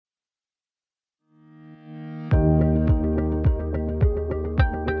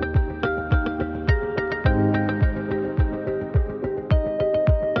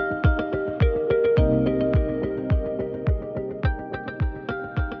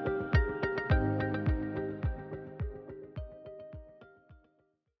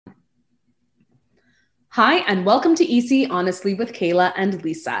Hi, and welcome to EC Honestly with Kayla and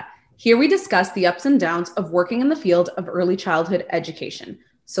Lisa. Here we discuss the ups and downs of working in the field of early childhood education.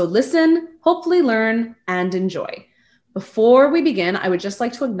 So listen, hopefully learn, and enjoy. Before we begin, I would just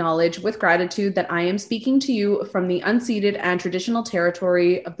like to acknowledge with gratitude that I am speaking to you from the unceded and traditional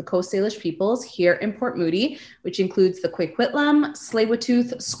territory of the Coast Salish peoples here in Port Moody, which includes the Coquitlam,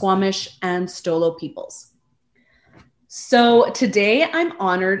 Tsleil-Waututh, Squamish, and Stolo peoples. So today I'm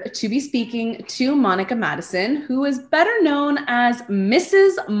honored to be speaking to Monica Madison, who is better known as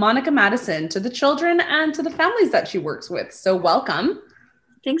Mrs. Monica Madison to the children and to the families that she works with. So welcome.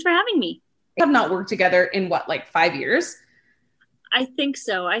 Thanks for having me. We have not worked together in what, like 5 years? I think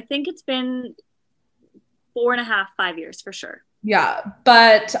so. I think it's been 4.5, 5 years for sure. Yeah,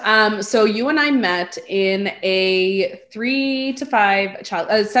 but so you and I met in a 3 to 5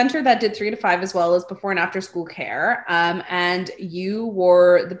 a center that did 3 to 5 as well as before and after school care. And you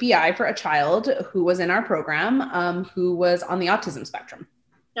were the BI for a child who was in our program, who was on the autism spectrum.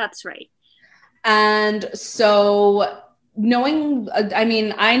 That's right. And so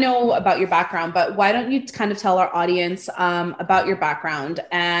I know about your background, but why don't you kind of tell our audience about your background?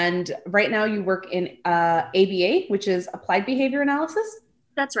 And right now you work in ABA, which is Applied Behavior Analysis.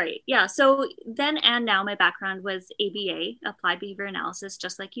 That's right. Yeah. So then and now my background was ABA, Applied Behavior Analysis,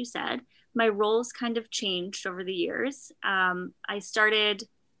 just like you said. My roles kind of changed over the years. I started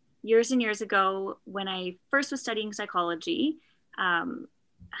years and years ago when I first was studying psychology. I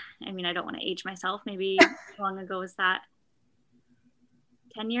don't want to age myself. Maybe how long ago was that?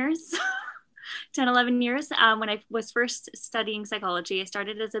 10 years, 10, 11 years. When I was first studying psychology, I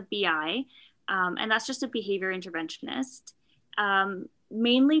started as a BI, and that's just a behavior interventionist,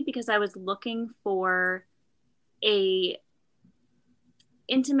 mainly because I was looking for a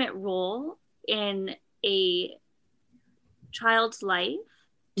intimate role in a child's life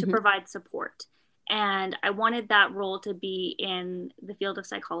to provide support. And I wanted that role to be in the field of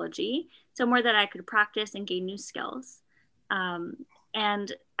psychology, somewhere that I could practice and gain new skills.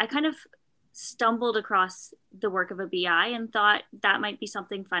 And I kind of stumbled across the work of a BI and thought that might be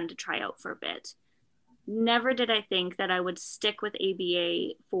something fun to try out for a bit. Never did I think that I would stick with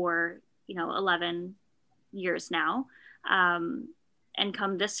ABA for, 11 years now, and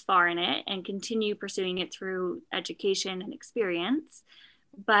come this far in it and continue pursuing it through education and experience.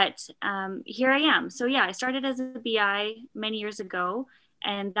 But here I am. So yeah, I started as a BI many years ago,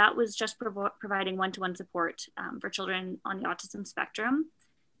 and that was just providing one-to-one support for children on the autism spectrum.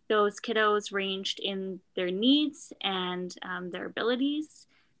 Those kiddos ranged in their needs and their abilities.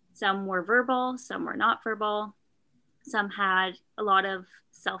 Some were verbal, some were not verbal. Some had a lot of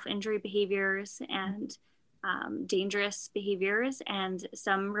self-injury behaviors and dangerous behaviors, and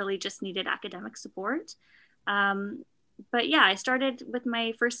some really just needed academic support. But yeah, I started with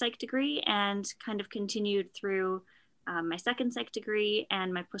my first psych degree and kind of continued through my second psych degree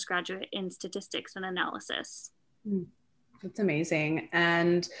and my postgraduate in statistics and analysis. That's amazing.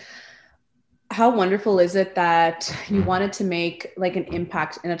 And how wonderful is it that you wanted to make like an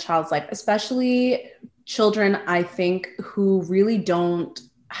impact in a child's life, especially children, I think, who really don't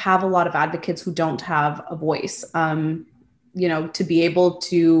have a lot of advocates, who don't have a voice, to be able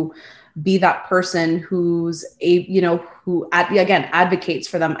to be that person who's who again advocates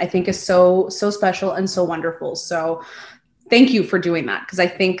for them, I think is so special and so wonderful. So thank you for doing that, because I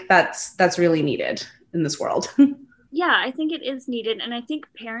think that's really needed in this world. Yeah, I think it is needed, and I think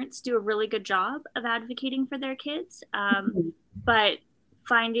parents do a really good job of advocating for their kids, but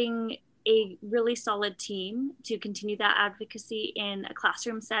finding a really solid team to continue that advocacy in a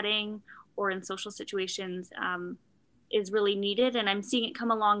classroom setting or in social situations is really needed. And I'm seeing it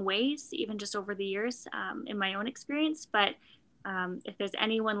come a long ways, even just over the years in my own experience. But if there's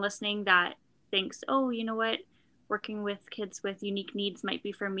anyone listening that thinks, oh, you know what, working with kids with unique needs might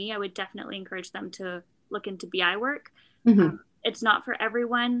be for me, I would definitely encourage them to look into BI work. It's not for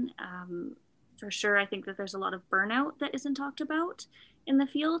everyone. For sure, I think that there's a lot of burnout that isn't talked about in the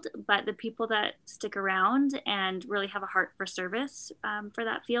field, but the people that stick around and really have a heart for service for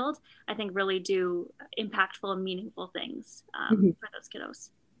that field, I think really do impactful and meaningful things for those kiddos.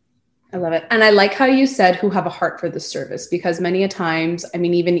 I love it. And I like how you said who have a heart for the service, because many a times,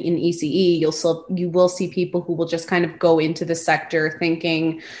 even in ECE, you will see people who will just kind of go into the sector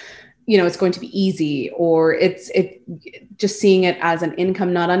thinking, it's going to be easy, or it's just seeing it as an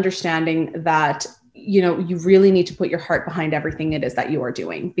income, not understanding that, you really need to put your heart behind everything it is that you are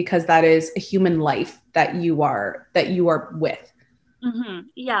doing, because that is a human life that you are with.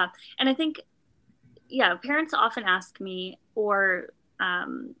 Yeah. And I think, parents often ask me or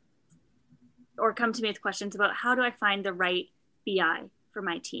come to me with questions about how do I find the right BI for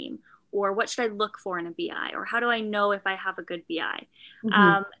my team, or what should I look for in a BI, or how do I know if I have a good BI?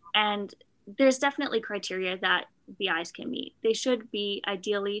 And there's definitely criteria that BIs can meet. They should be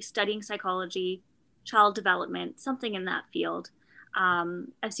ideally studying psychology, child development, something in that field.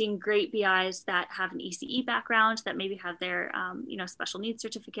 I've seen great BIs that have an ECE background, that maybe have their, special needs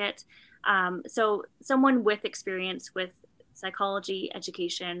certificate. So someone with experience with psychology,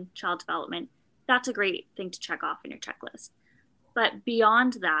 education, child development, that's a great thing to check off in your checklist. But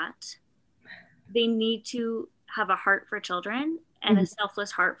beyond that, they need to have a heart for children and a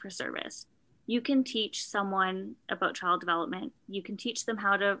selfless heart for service. You can teach someone about child development. You can teach them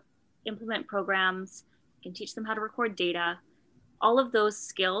how to implement programs. You can teach them how to record data. All of those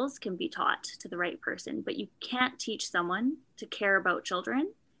skills can be taught to the right person, but you can't teach someone to care about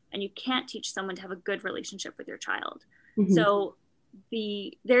children, and you can't teach someone to have a good relationship with your child. So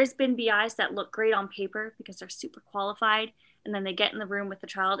there's been BIs that look great on paper because they're super qualified, and then they get in the room with the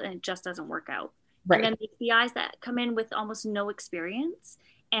child and it just doesn't work out. Right. And then the BIs that come in with almost no experience,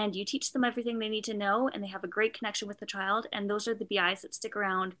 and you teach them everything they need to know, and they have a great connection with the child. And those are the BIs that stick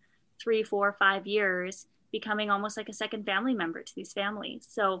around 3, 4, 5 years, becoming almost like a second family member to these families.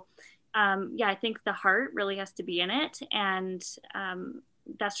 So I think the heart really has to be in it. And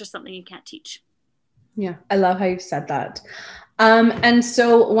that's just something you can't teach. Yeah, I love how you said that. And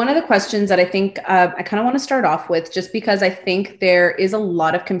so one of the questions that I think I kind of want to start off with, just because I think there is a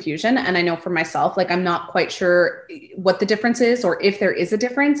lot of confusion, and I know for myself, like I'm not quite sure what the difference is, or if there is a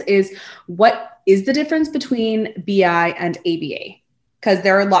difference, is what is the difference between BI and ABA? Because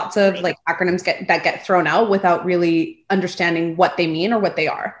there are lots of like acronyms that get thrown out without really understanding what they mean or what they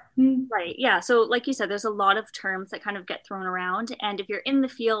are. Right. Yeah. So like you said, there's a lot of terms that kind of get thrown around. And if you're in the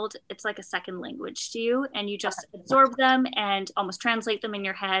field, it's like a second language to you, and you just absorb them and almost translate them in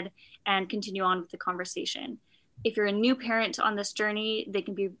your head and continue on with the conversation. If you're a new parent on this journey, they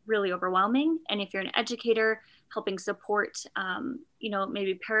can be really overwhelming. And if you're an educator helping support,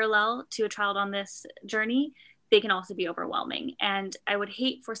 maybe parallel to a child on this journey, they can also be overwhelming. And I would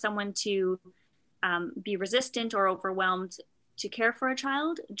hate for someone to be resistant or overwhelmed to care for a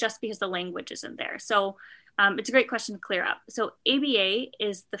child just because the language isn't there. So it's a great question to clear up. So ABA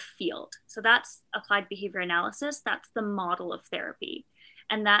is the field. So that's applied behavior analysis. That's the model of therapy.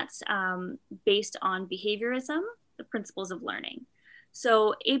 And that's based on behaviorism, the principles of learning.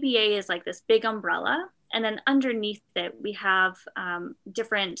 So ABA is like this big umbrella. And then underneath it, we have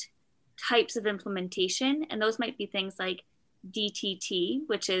different types of implementation. And those might be things like DTT,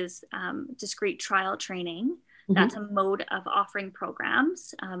 which is discrete trial training. That's a mode of offering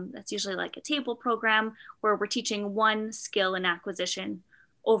programs. That's usually like a table program where we're teaching one skill and acquisition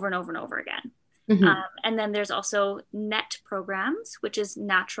over and over and over again. And then there's also NET programs, which is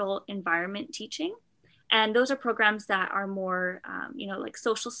natural environment teaching. And those are programs that are more, like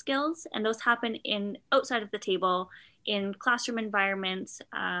social skills. And those happen outside of the table, in classroom environments,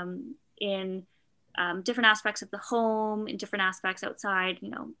 in different aspects of the home, in different aspects outside,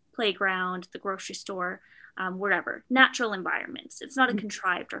 playground, the grocery store, wherever, natural environments. It's not a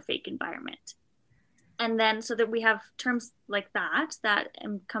contrived or fake environment. And then so that we have terms like that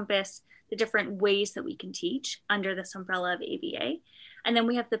encompass the different ways that we can teach under this umbrella of ABA. And then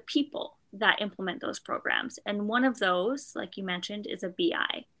we have the people that implement those programs. And one of those, like you mentioned, is a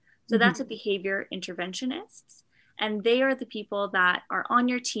BI. So that's a behavior interventionist. And they are the people that are on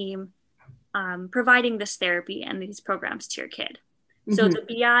your team providing this therapy and these programs to your kid. So the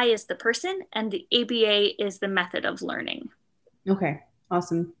BI is the person, and the ABA is the method of learning. Okay,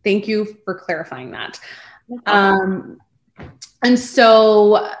 awesome. Thank you for clarifying that. And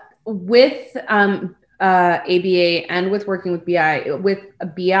so with ABA and with working with BI,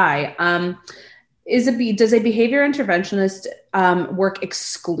 does a behavior interventionist work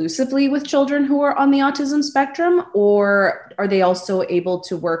exclusively with children who are on the autism spectrum, or are they also able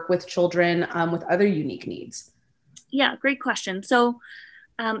to work with children with other unique needs? Yeah, great question. So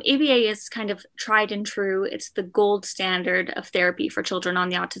ABA is kind of tried and true. It's the gold standard of therapy for children on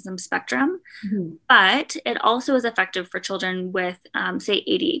the autism spectrum, but it also is effective for children with, say,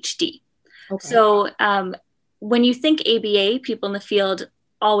 ADHD. Okay. So when you think ABA, people in the field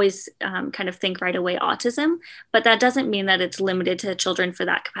always kind of think right away autism, but that doesn't mean that it's limited to children for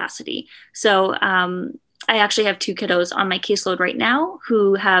that capacity. So I actually have 2 kiddos on my caseload right now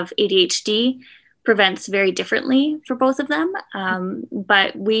who have ADHD. Prevents very differently for both of them,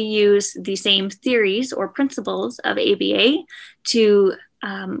 but we use the same theories or principles of ABA to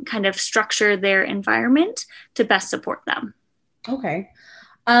kind of structure their environment to best support them. Okay.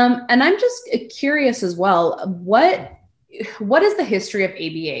 And I'm just curious as well, what is the history of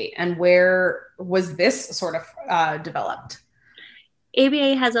ABA and where was this sort of developed?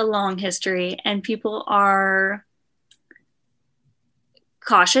 ABA has a long history, and people are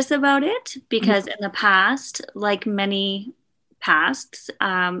cautious about it because in the past, like many pasts,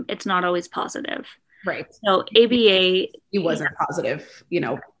 it's not always positive. Right. So ABA, it wasn't positive,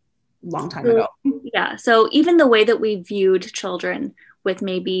 long time ago. Yeah. So even the way that we viewed children with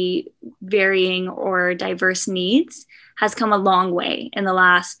maybe varying or diverse needs has come a long way in the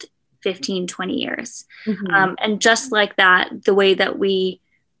last 15, 20 years. Mm-hmm. And just like that, the way that we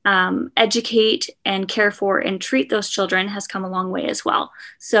educate and care for and treat those children has come a long way as well.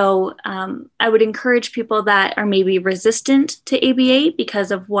 So I would encourage people that are maybe resistant to ABA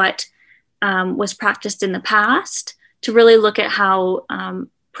because of what was practiced in the past to really look at how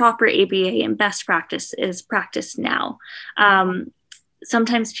proper ABA and best practice is practiced now.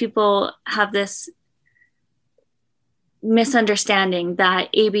 Sometimes people have this misunderstanding that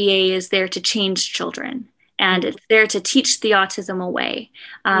ABA is there to change children and it's there to teach the autism away.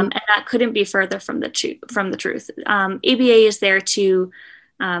 And that couldn't be further from the truth. ABA is there to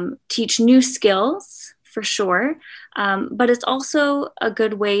teach new skills for sure, but it's also a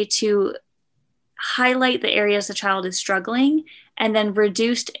good way to highlight the areas the child is struggling and then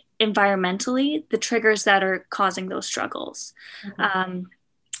reduce environmentally the triggers that are causing those struggles.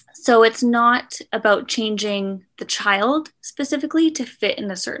 So it's not about changing the child specifically to fit in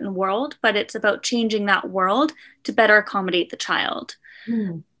a certain world, but it's about changing that world to better accommodate the child.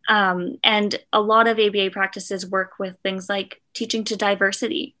 And a lot of ABA practices work with things like teaching to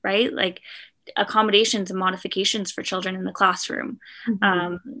diversity, right? Like accommodations and modifications for children in the classroom.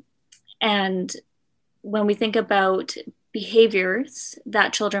 And when we think about behaviors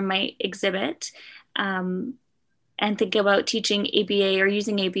that children might exhibit, and think about teaching ABA or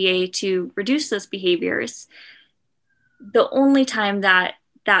using ABA to reduce those behaviors, the only time that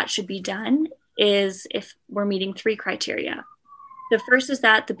that should be done is if we're meeting 3 criteria. The first is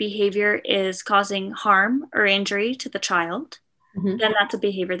that the behavior is causing harm or injury to the child. Then that's a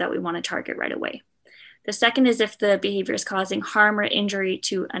behavior that we want to target right away. The second is if the behavior is causing harm or injury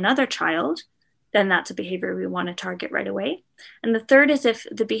to another child, then that's a behavior we want to target right away. And the third is if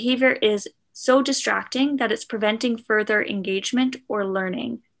the behavior is so distracting that it's preventing further engagement or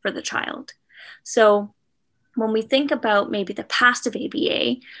learning for the child. So when we think about maybe the past of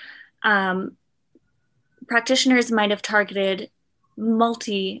ABA, practitioners might have targeted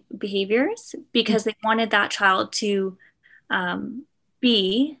multi behaviors because they wanted that child to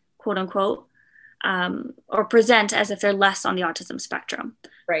be, quote unquote, or present as if they're less on the autism spectrum.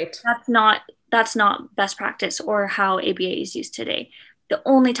 Right. That's not best practice or how ABA is used today. The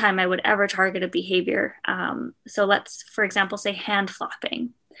only time I would ever target a behavior, so let's, for example, say hand flopping.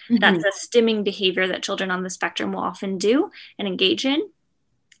 That's a stimming behavior that children on the spectrum will often do and engage in.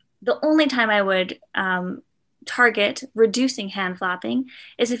 The only time I would target reducing hand flapping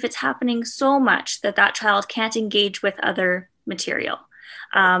is if it's happening so much that that child can't engage with other material.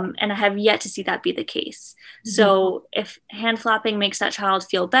 And I have yet to see that be the case. So if hand flapping makes that child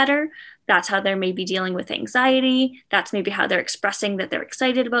feel better, that's how they're maybe dealing with anxiety. That's maybe how they're expressing that they're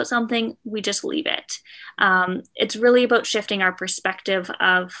excited about something. We just leave it. It's really about shifting our perspective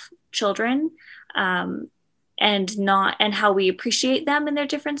of children and how we appreciate them and their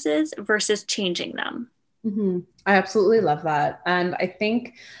differences versus changing them. I absolutely love that. And I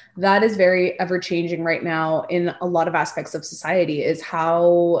think that is very ever changing right now in a lot of aspects of society is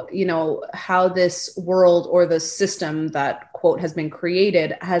how this world or the system that quote has been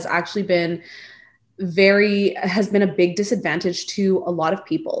created has actually been a big disadvantage to a lot of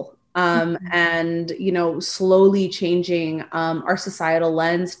people. And, slowly changing our societal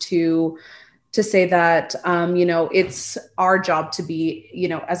lens to say that, it's our job to be,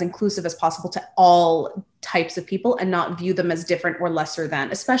 as inclusive as possible to all types of people and not view them as different or lesser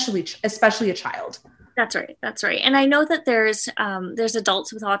than, especially a child. That's right. And I know that there's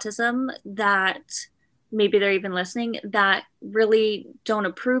adults with autism that maybe they're even listening that really don't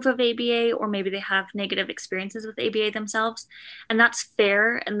approve of ABA, or maybe they have negative experiences with ABA themselves. And that's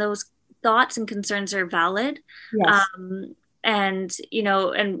fair. And those thoughts and concerns are valid. Yes. And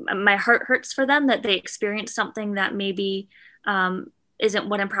my heart hurts for them that they experience something that maybe isn't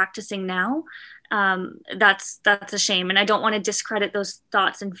what I'm practicing now. That's a shame. And I don't want to discredit those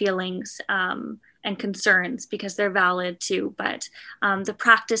thoughts and feelings and concerns because they're valid too. But the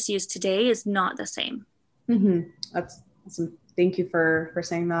practice used today is not the same. That's awesome. Thank you for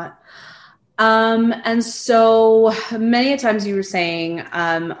saying that. And so many times you were saying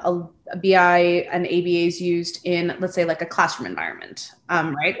BI and ABA is used in, let's say, like a classroom environment,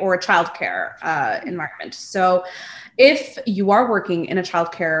 right? Or a childcare environment. So if you are working in a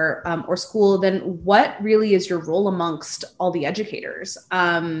childcare or school, then what really is your role amongst all the educators?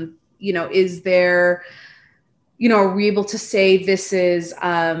 Is there, are we able to say this is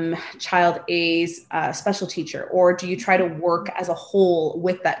child A's special teacher, or do you try to work as a whole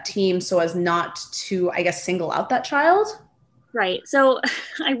with that team so as not to, I guess, single out that child? Right. So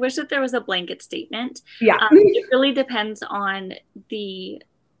I wish that there was a blanket statement. Yeah. It really depends on the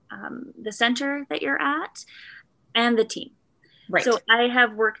center that you're at and the team. Right. So I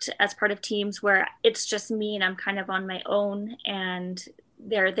have worked as part of teams where it's just me and I'm kind of on my own, and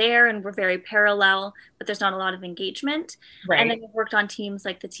they're there and we're very parallel, but there's not a lot of engagement. Right. And then I've worked on teams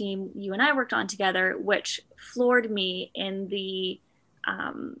like the team you and I worked on together, which floored me in the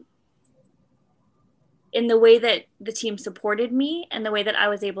way that the team supported me and the way that I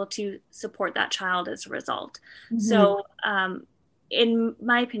was able to support that child as a result. Mm-hmm. So in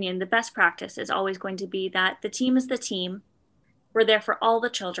my opinion, the best practice is always going to be that the team is the team. We're there for all the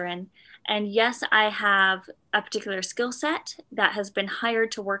children. And yes, I have a particular skill set that has been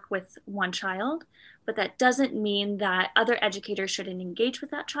hired to work with one child, but that doesn't mean that other educators shouldn't engage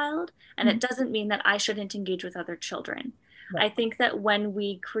with that child. And it doesn't mean that I shouldn't engage with other children. Right. I think that when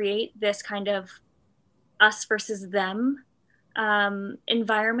we create this kind of us versus them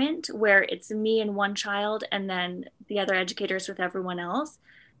environment where it's me and one child and then the other educators with everyone else,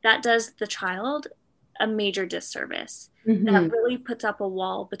 that does the child a major disservice. Mm-hmm. That really puts up a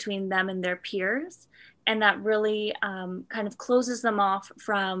wall between them and their peers, and that really kind of closes them off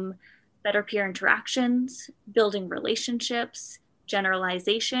from better peer interactions, building relationships,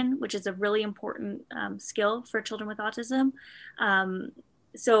 generalization, which is a really important skill for children with autism.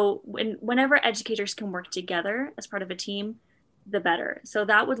 So whenever educators can work together as part of a team, the better. So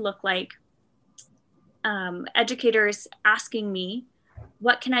that would look like educators asking me,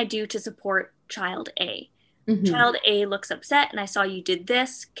 what can I do to support child A? Mm-hmm. Child A looks upset and I saw you did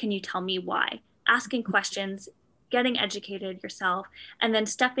this. Can you tell me why? Asking questions, getting educated yourself, and then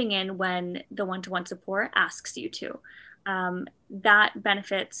stepping in when the one-to-one support asks you to. That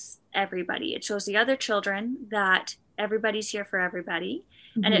benefits everybody. It shows the other children that everybody's here for everybody.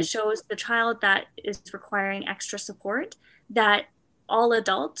 Mm-hmm. And it shows the child that is requiring extra support that all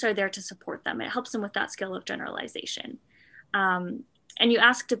adults are there to support them. It helps them with that skill of generalization. And you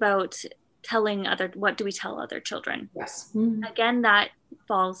asked about what do we tell other children? Yes. Mm-hmm. Again, that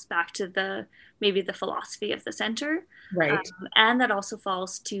falls back to maybe the philosophy of the center. Right. And that also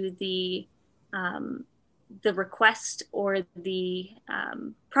falls to the request or the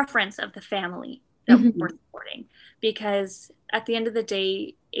preference of the family that mm-hmm. we're supporting. Because at the end of the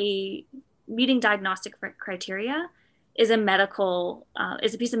day, meeting diagnostic criteria is a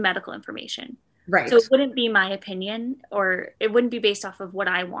piece of medical information. Right. So it wouldn't be my opinion, or it wouldn't be based off of what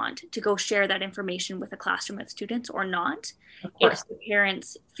I want to go share that information with a classroom of students or not, if the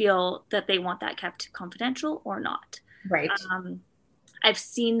parents feel that they want that kept confidential or not. Right. I've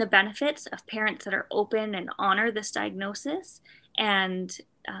seen the benefits of parents that are open and honor this diagnosis, and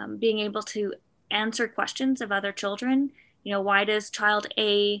being able to answer questions of other children. Why does child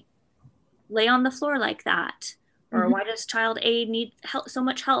A lay on the floor like that? Or mm-hmm. why does child A need so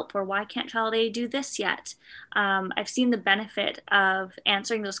much help? Or why can't child A do this yet? I've seen the benefit of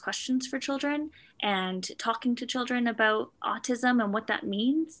answering those questions for children and talking to children about autism and what that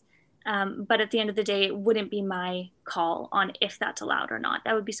means. But at the end of the day, it wouldn't be my call on if that's allowed or not.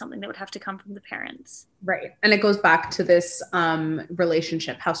 That would be something that would have to come from the parents. Right. And it goes back to this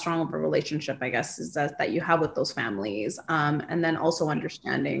relationship, how strong of a relationship, I guess, is that you have with those families. And then also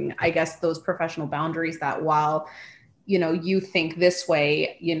understanding, I guess, those professional boundaries that while, you think this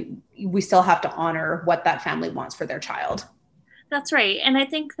way, we still have to honor what that family wants for their child. That's right. And I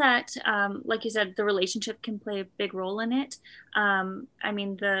think that, like you said, the relationship can play a big role in it.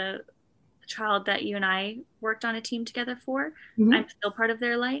 The child that you and I worked on a team together for, mm-hmm. I'm still part of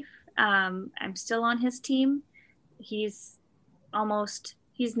their life. I'm still on his team. He's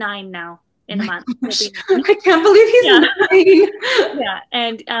 9 now in a month. I can't believe he's 9. Yeah.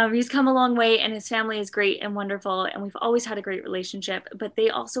 And he's come a long way, and his family is great and wonderful. And we've always had a great relationship, but they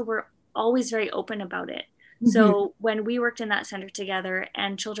also were always very open about it. So when we worked in that center together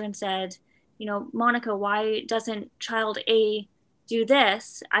and children said, Monica, why doesn't child A do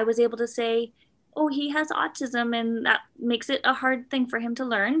this? I was able to say, oh, he has autism and that makes it a hard thing for him to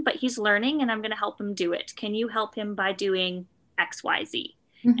learn, but he's learning and I'm going to help him do it. Can you help him by doing X, Y, Z?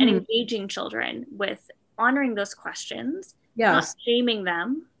 Mm-hmm. And engaging children with honoring those questions, not shaming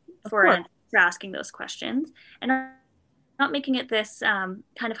them for asking those questions, and not making it this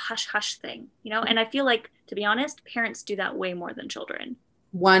kind of hush hush thing, you know. And I feel like, to be honest, parents do that way more than children.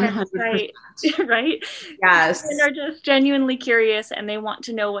 100%. Right? Yes. And are just genuinely curious and they want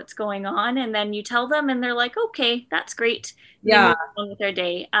to know what's going on. And then you tell them and they're like, okay, that's great. And they move on with their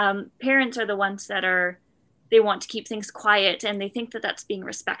day. Parents are the ones that they want to keep things quiet and they think that that's being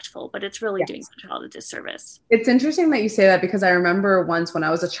respectful, but it's really doing the child a disservice. It's interesting that you say that because I remember once when I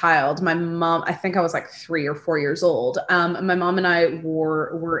was a child, my mom, I think I was like 3 or 4 years old. My mom and I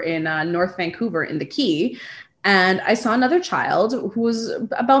were in North Vancouver in the Key. And I saw another child who was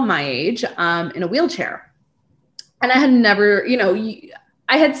about my age in a wheelchair. And I had never,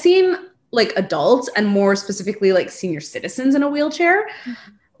 I had seen like adults and more specifically like senior citizens in a wheelchair,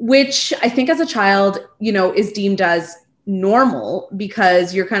 which I think as a child, is deemed as normal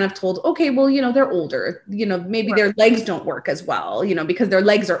because you're kind of told, okay, well, they're older, maybe their legs don't work as well, because their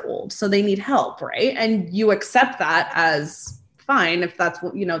legs are old. So they need help. Right. And you accept that as fine if that's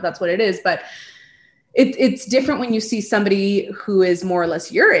what, that's what it is. But it's different when you see somebody who is more or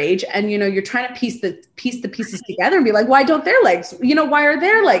less your age and, you're trying to piece the pieces together and be like, why don't their legs, why are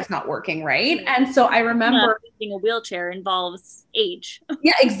their legs not working? Right. And so I remember being a wheelchair involves age.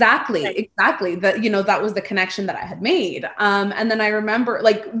 Yeah, exactly. Right. Exactly. That, that was the connection that I had made. And then I remember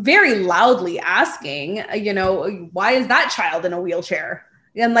like very loudly asking, why is that child in a wheelchair?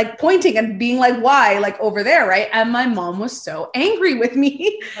 And like pointing and being like, why, like over there. Right. And my mom was so angry with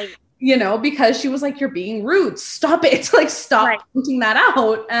me. Right. Because she was like, you're being rude. Stop it. Like, stop pointing that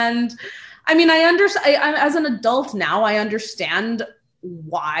out. And I mean, I understand as an adult now, I understand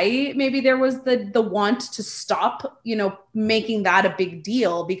why maybe there was the want to stop, making that a big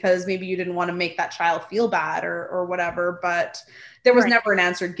deal because maybe you didn't want to make that child feel bad or whatever, but there was never an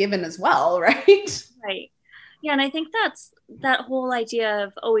answer given as well. Right. Right. Yeah. And I think that's that whole idea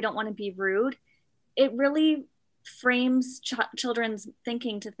of, we don't want to be rude. It really frames children's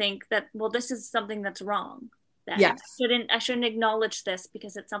thinking to think that, well, this is something that's wrong. Yes. I shouldn't acknowledge this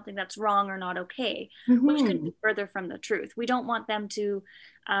because it's something that's wrong or not okay, which could be further from the truth. We don't want them to,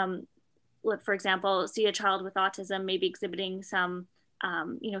 for example, see a child with autism maybe exhibiting some,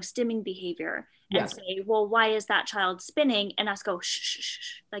 stimming behavior and say, well, why is that child spinning? And us go,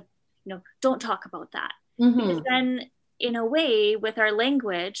 shh, like, don't talk about that. Because then in a way with our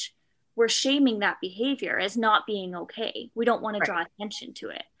language, we're shaming that behavior as not being okay. We don't want to draw attention to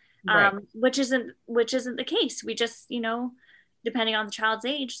it, which isn't the case. We just, depending on the child's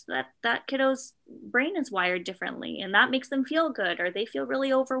age, that kiddo's brain is wired differently, and that makes them feel good, or they feel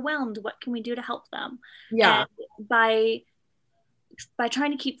really overwhelmed. What can we do to help them? Yeah. And by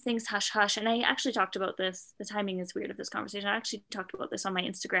trying to keep things hush hush, and I actually talked about this. The timing is weird of this conversation. I actually talked about this on my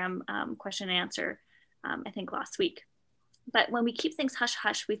Instagram question and answer, I think last week. But when we keep things hush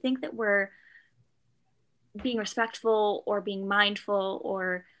hush, we think that we're being respectful or being mindful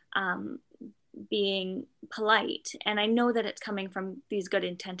or being polite. And I know that it's coming from these good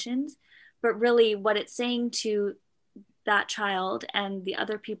intentions, but really what it's saying to that child and the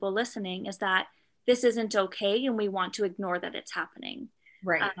other people listening is that this isn't okay and we want to ignore that it's happening.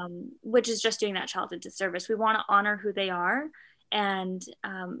 Right. Which is just doing that child a disservice. We want to honor who they are and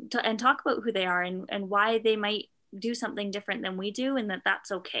talk about who they are and why they might do something different than we do, and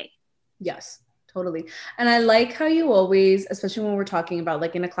that's okay. Yes, totally. And I like how you always, especially when we're talking about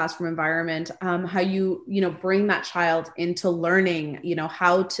like in a classroom environment, how you bring that child into learning,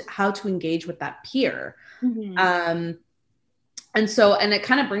 how to engage with that peer. And it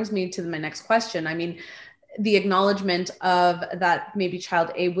kind of brings me to my next question. I mean, the acknowledgement of that maybe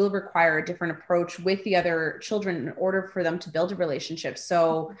child A will require a different approach with the other children in order for them to build a relationship.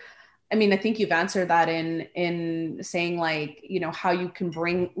 So I mean, I think you've answered that in saying like, how you can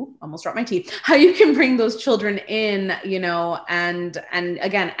bring, almost dropped my teeth, how you can bring those children in, and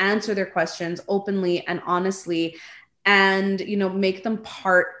again, answer their questions openly and honestly, and, make them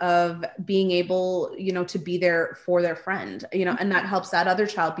part of being able, to be there for their friend, and that helps that other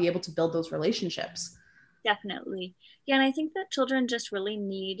child be able to build those relationships. Definitely. Yeah. And I think that children just really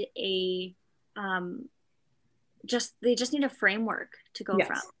need they just need a framework to go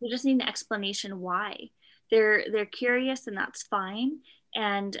from. They just need an explanation why. They're curious, and that's fine.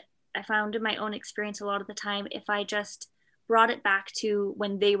 And I found in my own experience a lot of the time, if I just brought it back to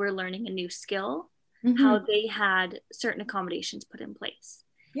when they were learning a new skill, how they had certain accommodations put in place.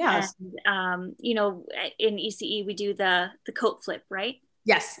 Yes. And, in ECE, we do the coat flip, right?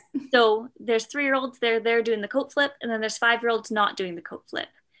 Yes. So there's 3-year-olds, they're doing the coat flip, and then there's 5-year-olds not doing the coat flip.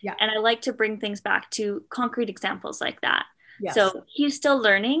 Yeah. And I like to bring things back to concrete examples like that. Yes. So he's still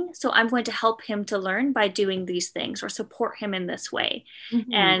learning. So I'm going to help him to learn by doing these things or support him in this way.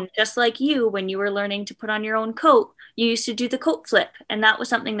 Mm-hmm. And just like you, when you were learning to put on your own coat, you used to do the coat flip. And that was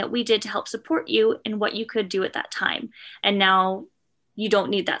something that we did to help support you in what you could do at that time. And now you don't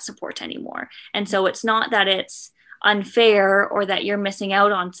need that support anymore. And so it's not that it's unfair or that you're missing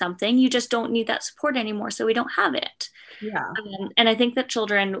out on something. You just don't need that support anymore. So we don't have it. Yeah. And I think that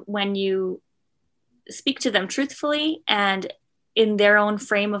children, when you speak to them truthfully and in their own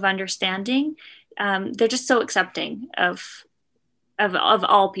frame of understanding, they're just so accepting of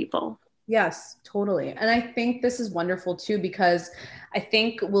all people. Yes, totally. And I think this is wonderful too, because I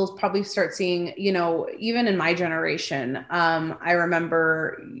think we'll probably start seeing, even in my generation, I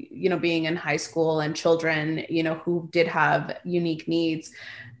remember, being in high school and children, who did have unique needs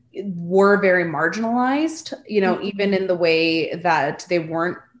were very marginalized, even in the way that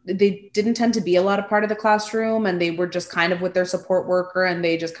they didn't tend to be a lot of part of the classroom, and they were just kind of with their support worker and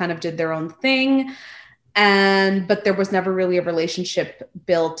they just kind of did their own thing. But there was never really a relationship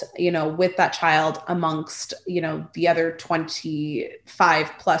built, with that child amongst, the other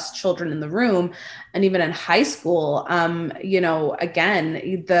 25 plus children in the room. And even in high school, again,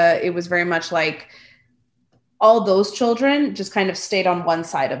 it was very much like all those children just kind of stayed on one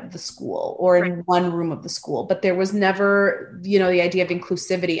side of the school or in one room of the school, but there was never, the idea of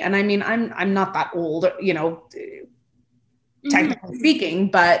inclusivity. And I mean, I'm not that old, technically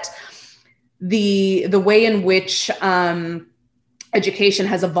speaking, but the way in which education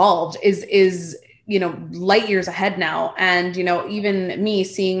has evolved is light years ahead now. And even me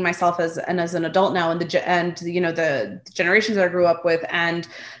seeing myself as an adult now, and the generations that I grew up with and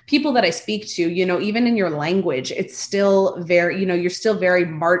people that I speak to, even in your language, it's still very, you're still very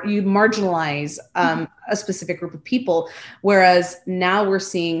you marginalize a specific group of people, whereas now we're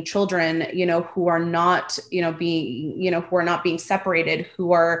seeing children who are not being separated,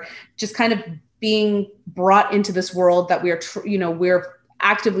 who are just kind of being brought into this world that we are we're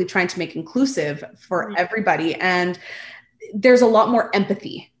actively trying to make inclusive for everybody. And there's a lot more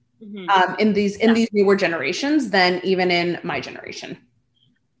empathy in these newer generations than even in my generation.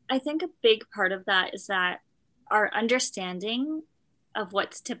 I think a big part of that is that our understanding of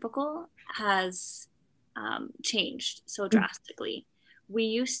what's typical has changed so drastically. We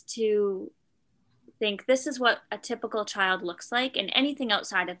used to think this is what a typical child looks like, and anything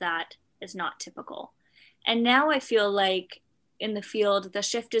outside of that is not typical. And now I feel like in the field, the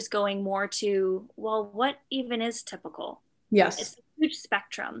shift is going more to, well, what even is typical? Yes. It's a huge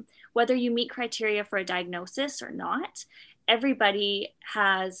spectrum. Whether you meet criteria for a diagnosis or not, everybody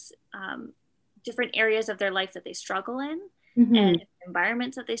has different areas of their life that they struggle in, and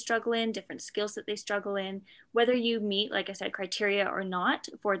environments that they struggle in, different skills that they struggle in. Whether you meet, like I said, criteria or not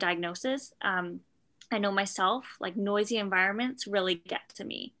for a diagnosis, I know myself, like noisy environments really get to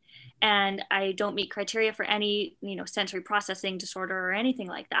me. And I don't meet criteria for any, sensory processing disorder or anything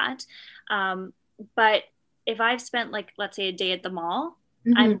like that. But if I've spent, like, let's say a day at the mall,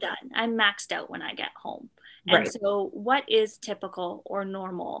 I'm done. I'm maxed out when I get home. And so what is typical or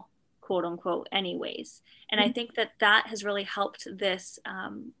normal, quote unquote, anyways? And I think that has really helped this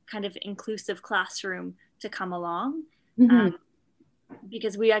kind of inclusive classroom to come along,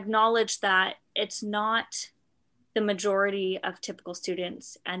 because we acknowledge that it's not the majority of typical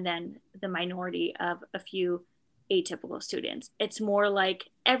students and then the minority of a few atypical students. It's more like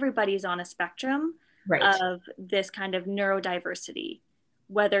everybody's on a spectrum of this kind of neurodiversity,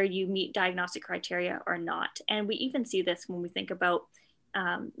 whether you meet diagnostic criteria or not. And we even see this when we think about,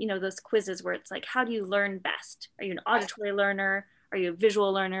 those quizzes where it's like, how do you learn best? Are you an auditory learner? Are you a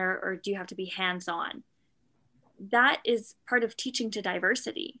visual learner? Or do you have to be hands-on? That is part of teaching to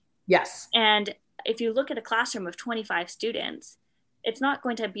diversity. Yes. And if you look at a classroom of 25 students, it's not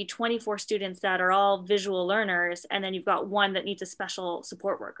going to be 24 students that are all visual learners, and then you've got one that needs a special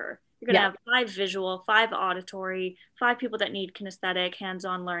support worker. You're going to have 5 visual, 5 auditory, 5 people that need kinesthetic,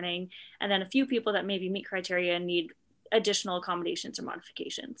 hands-on learning, and then a few people that maybe meet criteria and need additional accommodations or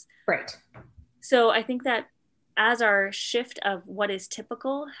modifications. Right. So I think that as our shift of what is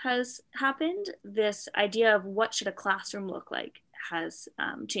typical has happened, this idea of what should a classroom look like has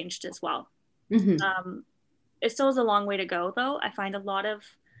changed as well. It still is a long way to go, though. I find a lot of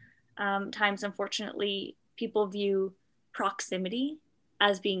times, unfortunately, people view proximity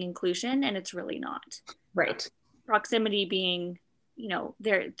as being inclusion, and it's really not. Right. Proximity being,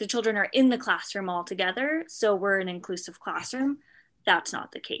 the children are in the classroom all together, so we're an inclusive classroom. That's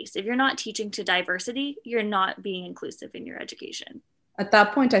not the case. If you're not teaching to diversity, you're not being inclusive in your education. At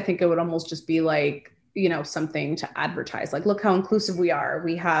that point, I think it would almost just be like, something to advertise, like, look how inclusive we are.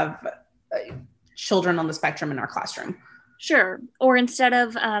 We have children on the spectrum in our classroom. Sure. Or instead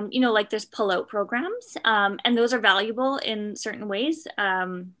of, like there's pull-out programs, and those are valuable in certain ways,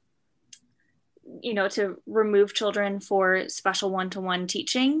 to remove children for special one-to-one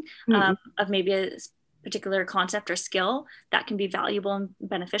teaching of maybe a particular concept or skill that can be valuable and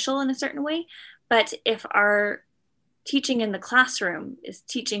beneficial in a certain way. But if our teaching in the classroom is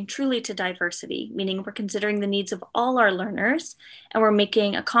teaching truly to diversity, meaning we're considering the needs of all our learners and we're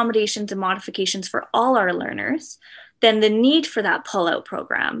making accommodations and modifications for all our learners, then the need for that pull-out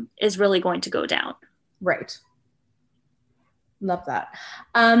program is really going to go down. Right. Love that.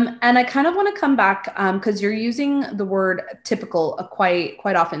 And I kind of want to come back because you're using the word typical quite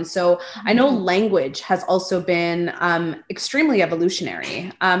often. So I know language has also been extremely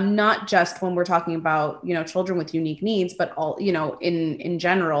evolutionary, not just when we're talking about, children with unique needs, but all, in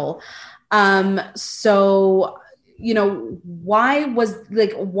general. So why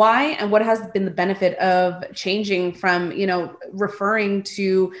and what has been the benefit of changing from, referring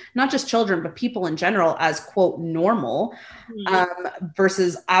to not just children, but people in general as quote normal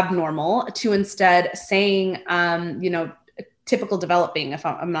versus abnormal to instead saying, typical developing, if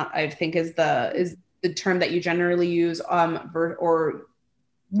I'm not, I think is the term that you generally use, or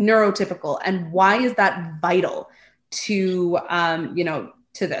neurotypical. And why is that vital to,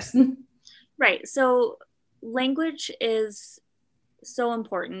 to this? Right. So language is so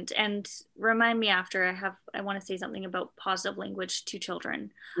important, and remind me after I want to say something about positive language to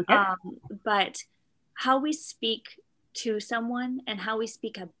children. Okay. But how we speak to someone and how we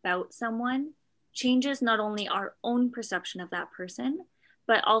speak about someone changes not only our own perception of that person,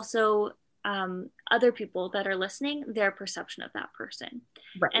 but also other people that are listening, their perception of that person.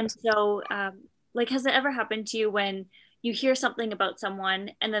 Right. And so has it ever happened to you when you hear something about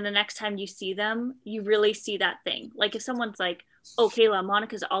someone and then the next time you see them, you really see that thing? Like if someone's like, oh, Kayla,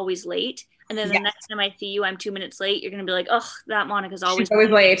 Monica's always late. And then the next time I see you, I'm 2 minutes late. You're going to be like, oh, that Monica's always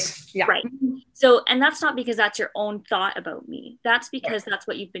late. Yeah. Right. So, and that's not because that's your own thought about me. That's because that's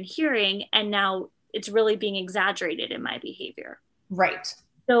what you've been hearing. And now it's really being exaggerated in my behavior. Right.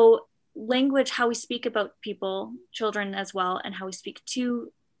 So language, how we speak about people, children as well, and how we speak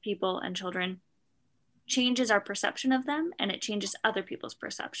to people and children changes our perception of them, and it changes other people's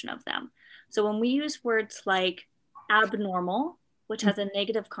perception of them. So when we use words like abnormal, which has a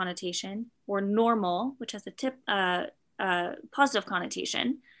negative connotation, or normal, which has a positive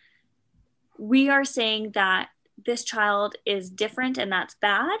connotation, we are saying that this child is different and that's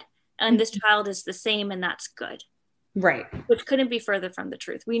bad, and this child is the same and that's good. Right. Which couldn't be further from the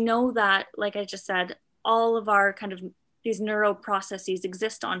truth. We know that, like I just said, all of our kind of these neuro processes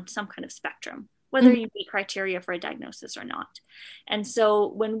exist on some kind of spectrum, whether you meet criteria for a diagnosis or not. And so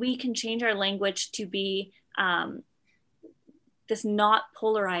when we can change our language to be this not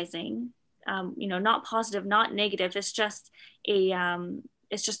polarizing, not positive, not negative, it's just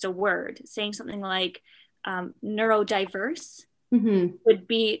a word. Saying something like neurodiverse would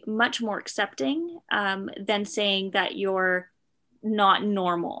be much more accepting than saying that you're not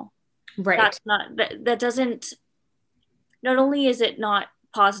normal. Right. That's not, that doesn't, not only is it not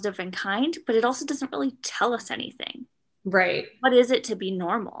positive and kind, but it also doesn't really tell us anything. Right. What is it to be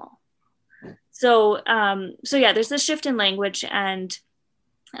normal? So there's this shift in language, and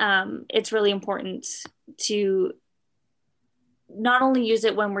it's really important to not only use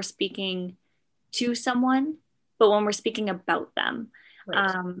it when we're speaking to someone, but when we're speaking about them.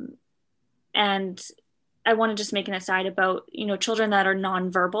 Right. And I want to just make an aside about, children that are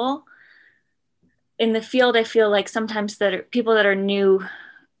nonverbal. In the field, I feel like sometimes people that are new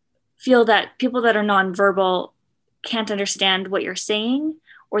feel that people that are nonverbal can't understand what you're saying,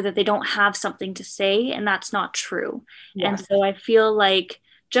 or that they don't have something to say, and that's not true. Yeah. And so I feel like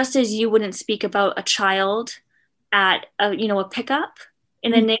just as you wouldn't speak about a child at a pickup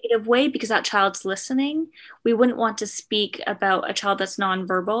in a negative way because that child's listening, we wouldn't want to speak about a child that's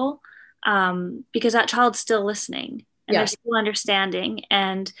nonverbal because that child's still listening and they're still understanding.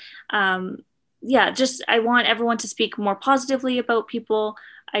 And I want everyone to speak more positively about people.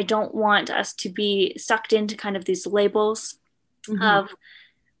 I don't want us to be sucked into kind of these labels of,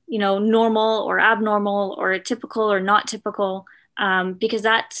 normal or abnormal or typical or not typical, because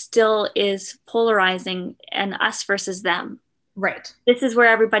that still is polarizing and us versus them. Right. This is where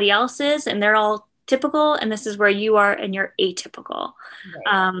everybody else is and they're all typical, and this is where you are and you're atypical.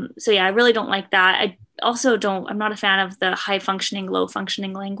 Right. I really don't like that. I'm not a fan of the high functioning, low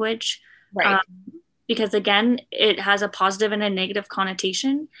functioning language. Right. Because again, it has a positive and a negative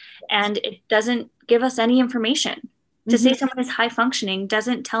connotation, and it doesn't give us any information. To say someone is high functioning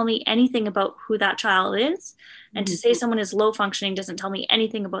doesn't tell me anything about who that child is. And to say someone is low functioning doesn't tell me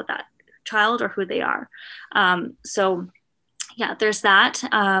anything about that child or who they are. So Yeah, there's that.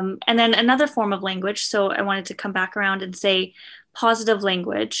 And then another form of language. So I wanted to come back around and say positive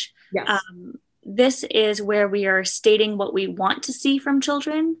language. Yes. Um, this is where we are stating what we want to see from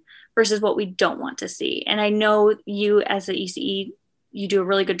children versus what we don't want to see. And I know you as an ECE, you do a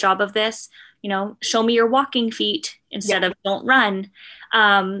really good job of this. Show me your walking feet instead of don't run.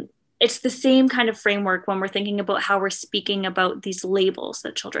 It's the same kind of framework when we're thinking about how we're speaking about these labels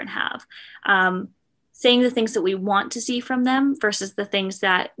that children have. Saying the things that we want to see from them versus the things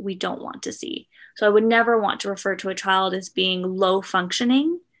that we don't want to see. So I would never want to refer to a child as being low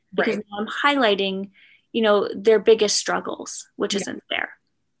functioning because now I'm highlighting, their biggest struggles, which isn't fair.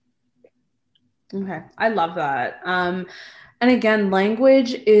 Okay. I love that. And again,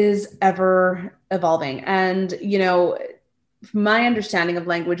 language is ever evolving. And, my understanding of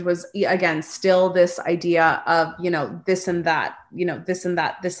language was, again, still this idea of, this and that, this and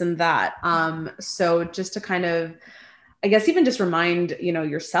that, this and that. So just to kind of, I guess, even just remind,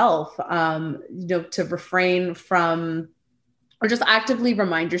 yourself, to refrain from, or just actively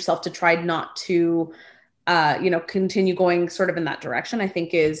remind yourself to try not to, continue going sort of in that direction, I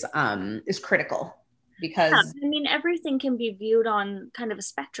think is critical. Because everything can be viewed on kind of a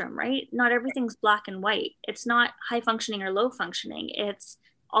spectrum, right? Not everything's black and white. It's not high functioning or low functioning. It's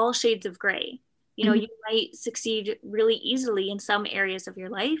all shades of gray. You might succeed really easily in some areas of your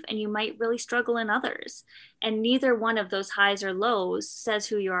life and you might really struggle in others. And neither one of those highs or lows says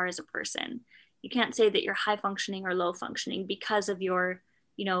who you are as a person. You can't say that you're high functioning or low functioning because of your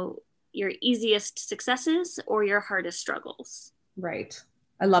easiest successes or your hardest struggles. Right.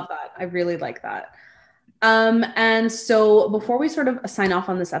 I love that. I really like that. And so before we sort of sign off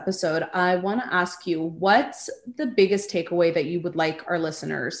on this episode, I want to ask you, what's the biggest takeaway that you would like our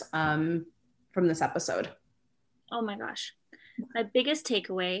listeners from this episode? Oh my gosh. My biggest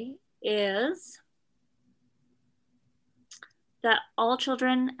takeaway is that all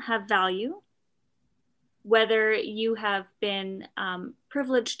children have value, whether you have been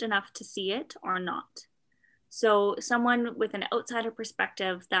privileged enough to see it or not. So someone with an outsider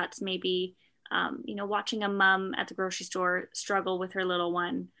perspective that's maybe watching a mom at the grocery store struggle with her little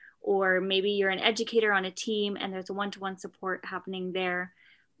one, or maybe you're an educator on a team and there's a one-to-one support happening there.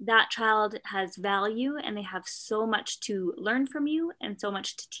 That child has value and they have so much to learn from you and so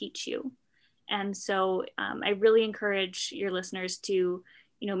much to teach you. And so I really encourage your listeners to,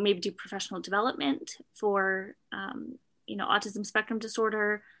 maybe do professional development for, autism spectrum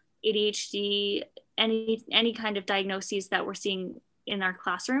disorder, ADHD, any kind of diagnoses that we're seeing in our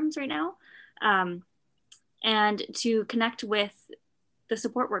classrooms right now. And to connect with the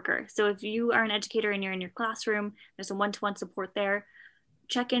support worker. So if you are an educator and you're in your classroom, there's a one-to-one support there,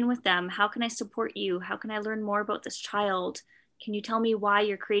 check in with them. How can I support you? How can I learn more about this child? Can you tell me why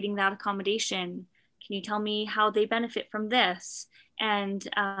you're creating that accommodation? Can you tell me how they benefit from this? And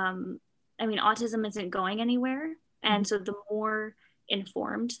autism isn't going anywhere. And so the more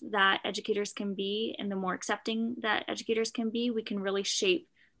informed that educators can be and the more accepting that educators can be, we can really shape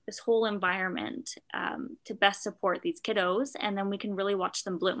this whole environment to best support these kiddos, and then we can really watch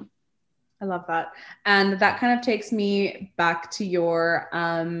them bloom. I love that. And that kind of takes me back to your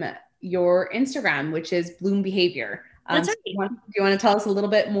Instagram, which is Bloom Behavior. That's right. Do you want to tell us a little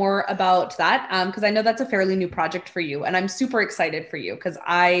bit more about that? Because I know that's a fairly new project for you, and I'm super excited for you because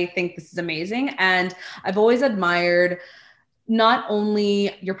I think this is amazing. And I've always admired not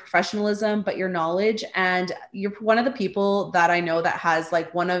only your professionalism, but your knowledge. And you're one of the people that I know that has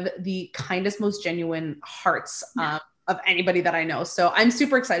like one of the kindest, most genuine hearts of anybody that I know. So I'm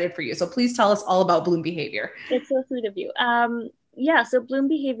super excited for you. So please tell us all about Bloom Behavior. It's so sweet of you. So Bloom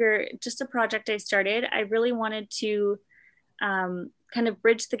Behavior, just a project I started. I really wanted to kind of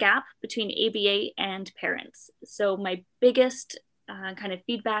bridge the gap between ABA and parents. So my biggest kind of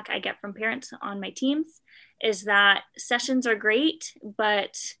feedback I get from parents on my teams is that sessions are great,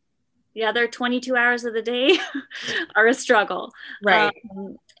 but the other 22 hours of the day are a struggle. Right.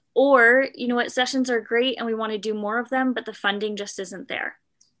 Or, sessions are great and we want to do more of them, but the funding just isn't there.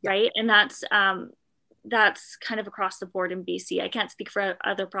 Yeah. Right. And that's kind of across the board in BC. I can't speak for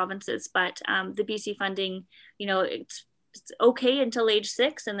other provinces, but the BC funding, it's okay until age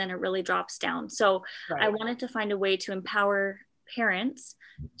 6 and then it really drops down. So I wanted to find a way to empower parents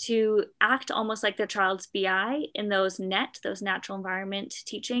to act almost like their child's BI in those natural environment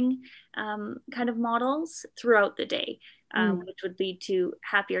teaching kind of models throughout the day, which would lead to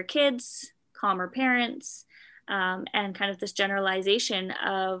happier kids, calmer parents, and kind of this generalization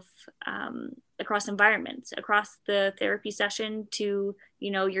of across environments, across the therapy session to,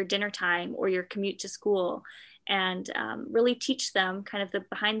 your dinner time or your commute to school, and really teach them kind of the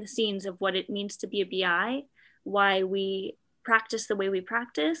behind the scenes of what it means to be a BI, why we practice the way we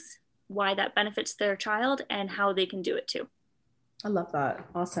practice, why that benefits their child, and how they can do it too. I love that.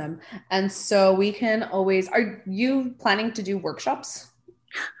 Awesome. And so we can always, are you planning to do workshops?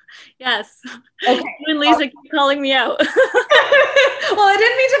 Yes. Okay. You and Lisa keep calling me out. Well, I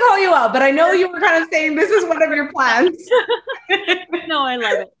didn't mean to call you out, but I know you were kind of saying this is one of your plans. No, I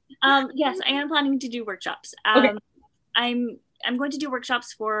love it. Yes, I am planning to do workshops. Okay. I'm going to do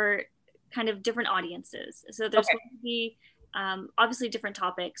workshops for kind of different audiences. So there's going to be obviously different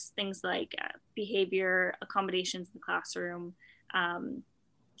topics, things like behavior, accommodations in the classroom,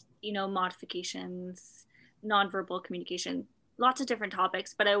 modifications, nonverbal communication, lots of different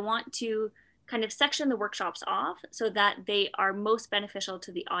topics, but I want to kind of section the workshops off so that they are most beneficial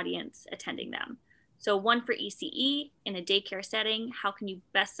to the audience attending them. So one for ECE in a daycare setting, how can you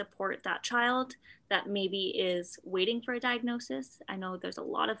best support that child that maybe is waiting for a diagnosis? I know there's a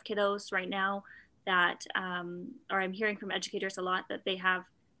lot of kiddos right now that, or I'm hearing from educators a lot, that they have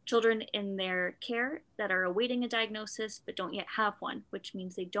children in their care that are awaiting a diagnosis but don't yet have one, which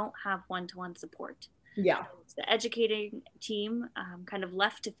means they don't have one-to-one support. Yeah. So it's the educating team kind of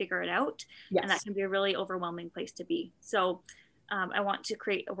left to figure it out. Yes. And that can be a really overwhelming place to be. So I want to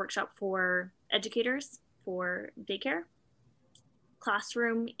create a workshop for educators for daycare,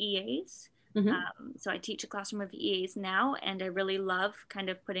 classroom EAs. So I teach a classroom of EAs now, and I really love kind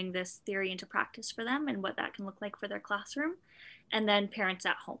of putting this theory into practice for them and what that can look like for their classroom. And then parents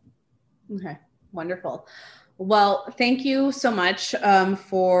at home. Okay, wonderful. Well, thank you so much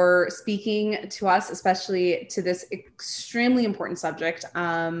for speaking to us, especially to this extremely important subject.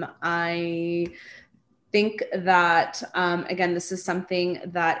 I think that, again, this is something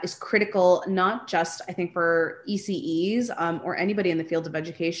that is critical, not just, I think, for ECEs or anybody in the field of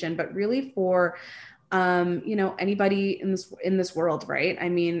education, but really for anybody in this world, right? I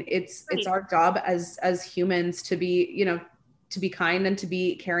mean, it's our job as humans to be, to be kind and to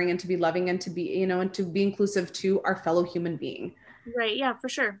be caring and to be loving and to be, and to be inclusive to our fellow human being. Right. Yeah, for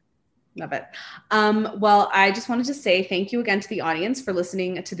sure. Love it. Well, I just wanted to say thank you again to the audience for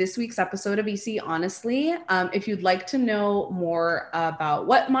listening to this week's episode of EC Honestly. If you'd like to know more about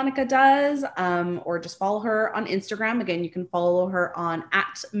what Monica does, or just follow her on Instagram, again, you can follow her on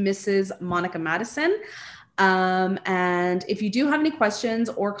 @Mrs. Monica Madison. And if you do have any questions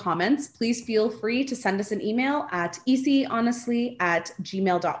or comments, please feel free to send us an email at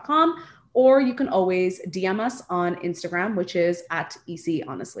econhonestly@gmail.com, or you can always DM us on Instagram, which is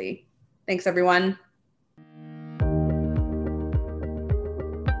 @econhonestly. Thanks, everyone.